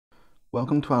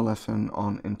Welcome to our lesson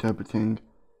on interpreting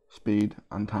speed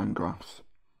and time graphs.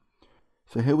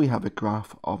 So here we have a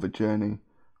graph of a journey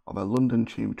of a London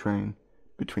tube train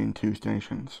between two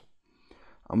stations,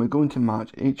 and we're going to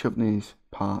match each of these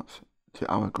parts to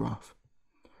our graph.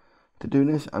 To do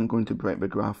this, I'm going to break the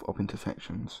graph up into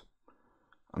sections,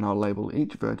 and I'll label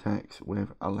each vertex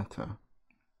with a letter.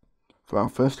 For our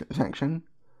first section,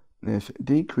 this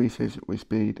decreases with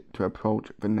speed to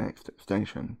approach the next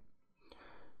station.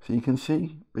 So you can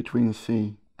see between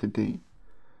C to D,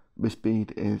 the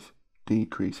speed is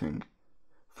decreasing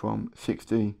from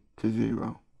 60 to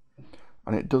 0.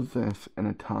 And it does this in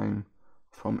a time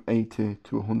from 80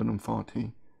 to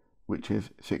 140, which is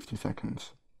 60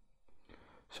 seconds.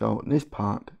 So this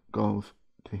part goes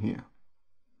to here.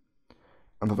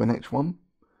 And for the next one,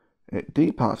 it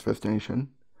departs the station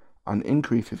and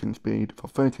increases in speed for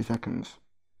 30 seconds.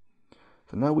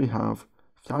 So now we have,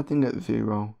 starting at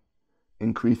 0,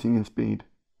 increasing in speed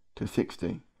to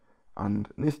 60, and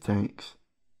this takes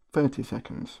 30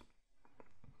 seconds.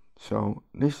 So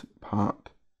this part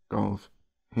goes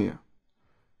here.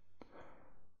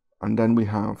 And then we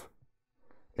have,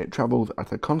 it travels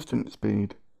at a constant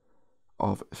speed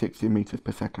of 60 meters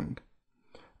per second.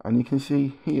 And you can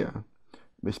see here,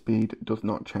 the speed does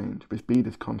not change, the speed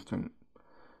is constant.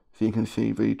 So you can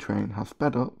see the train has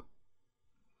sped up,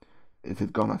 it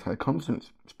has gone at a constant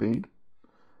speed,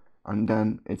 and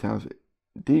then it has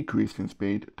decreased in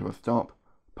speed to a stop,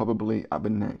 probably at the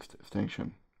next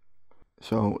station.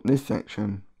 So this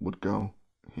section would go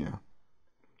here.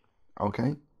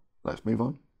 Okay, let's move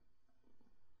on.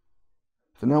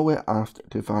 So now we're asked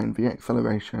to find the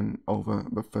acceleration over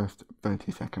the first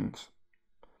 30 seconds.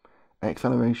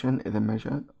 Acceleration is a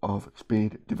measure of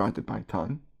speed divided by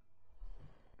time.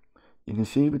 You can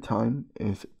see the time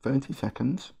is 30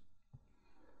 seconds,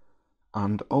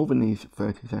 and over these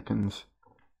 30 seconds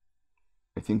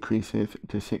it increases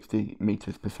to 60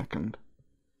 meters per second.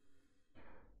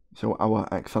 So our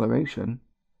acceleration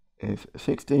is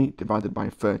 60 divided by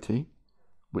 30,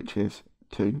 which is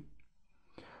 2.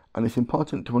 And it's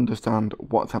important to understand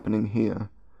what's happening here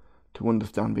to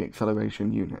understand the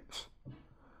acceleration units.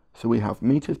 So we have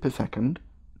meters per second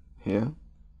here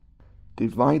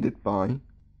divided by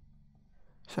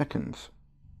seconds.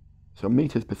 So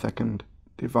meters per second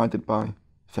divided by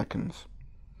seconds.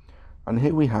 And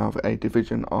here we have a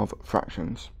division of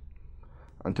fractions.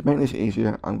 And to make this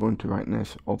easier, I'm going to write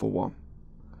this over 1.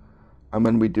 And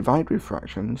when we divide with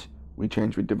fractions, we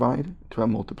change the divide to a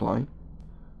multiply.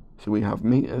 So we have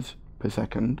meters per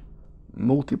second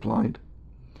multiplied,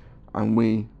 and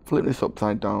we flip this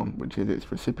upside down, which is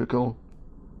its reciprocal.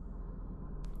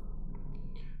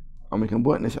 And we can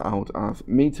work this out as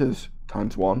meters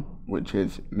times 1, which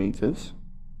is meters,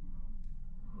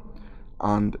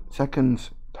 and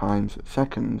seconds times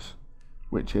seconds,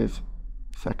 which is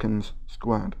seconds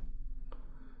squared.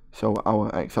 So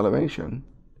our acceleration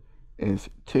is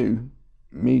 2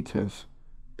 meters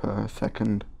per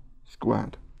second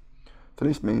squared. So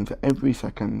this means that every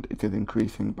second it is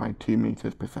increasing by 2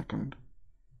 meters per second.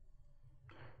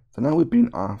 So now we've been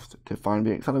asked to find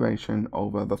the acceleration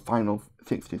over the final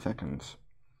 60 seconds,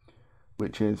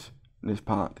 which is this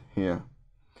part here.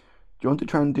 Do you want to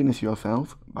try and do this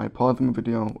yourself by pausing the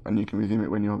video, and you can resume it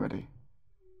when you're ready?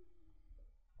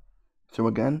 So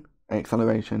again,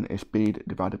 acceleration is speed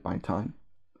divided by time.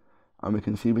 And we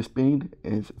can see the speed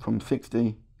is from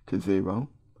 60 to 0,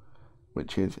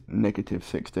 which is negative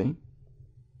 60.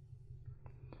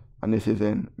 And this is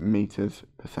in meters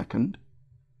per second.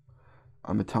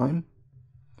 And the time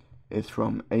is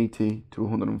from 80 to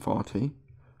 140,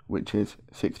 which is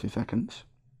 60 seconds.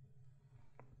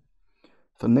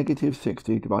 So negative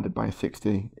 60 divided by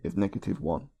 60 is negative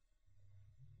 1.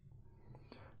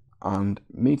 And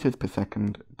meters per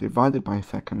second divided by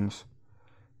seconds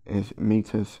is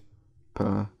meters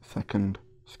per second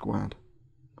squared.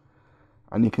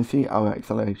 And you can see our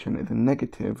acceleration is a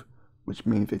negative, which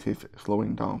means it is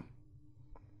slowing down.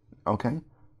 Okay,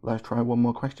 let's try one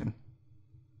more question.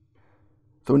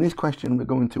 So in this question, we're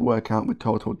going to work out the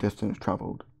total distance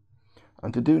travelled.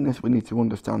 And to do this, we need to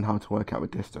understand how to work out the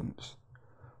distance.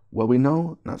 Well, we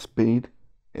know that speed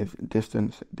is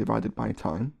distance divided by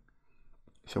time.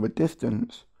 So the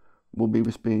distance will be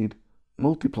the speed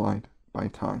multiplied by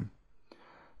time.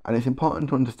 And it's important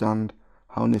to understand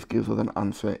how this gives us an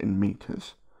answer in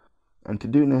meters. And to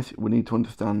do this, we need to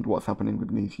understand what's happening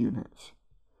with these units.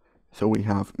 So we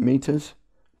have meters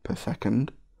per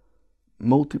second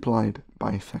multiplied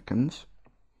by seconds.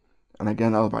 And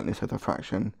again, I'll write this as a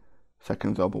fraction,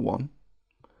 seconds over 1.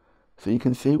 So you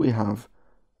can see we have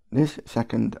this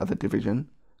second as a division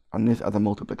and this as a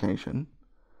multiplication.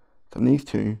 So these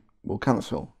two will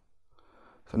cancel.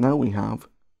 So now we have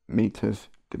meters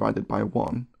divided by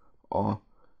 1, or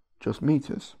just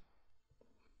meters.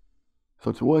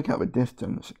 So to work out the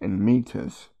distance in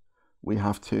meters, we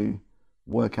have to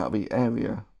work out the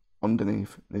area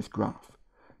underneath this graph,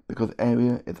 because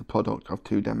area is a product of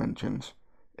two dimensions,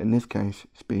 in this case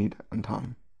speed and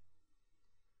time.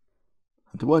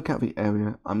 And to work out the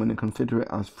area, I'm going to consider it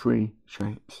as three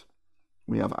shapes.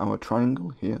 We have our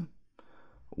triangle here,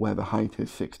 where the height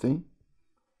is 60,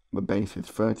 the base is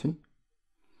 30.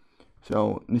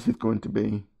 So this is going to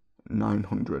be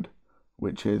 900,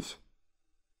 which is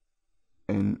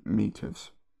in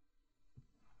meters.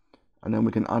 And then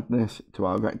we can add this to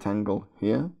our rectangle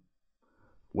here,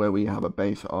 where we have a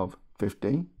base of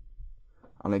 50,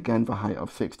 and again the height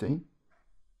of 60.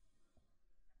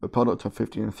 The product of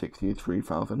 50 and 60 is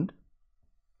 3000,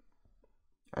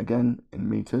 again in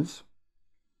meters.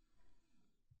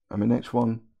 And the next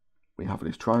one, we have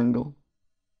this triangle,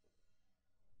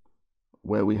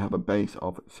 where we have a base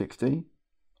of 60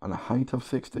 and a height of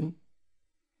 60.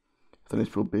 So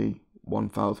this will be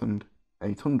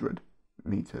 1800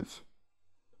 meters.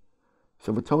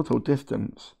 So the total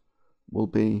distance will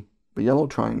be the yellow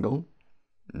triangle,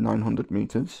 900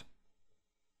 meters,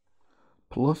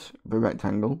 plus the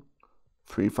rectangle,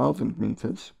 3000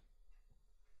 meters,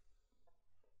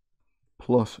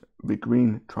 plus the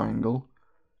green triangle,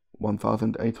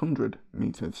 1800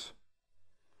 meters.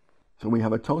 So we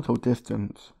have a total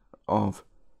distance of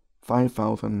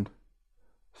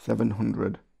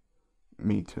 5700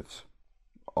 meters,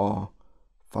 or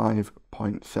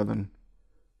 5.7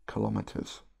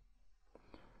 kilometers.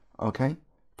 Okay,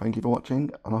 thank you for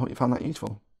watching, and I hope you found that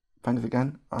useful. Thanks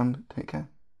again, and take care.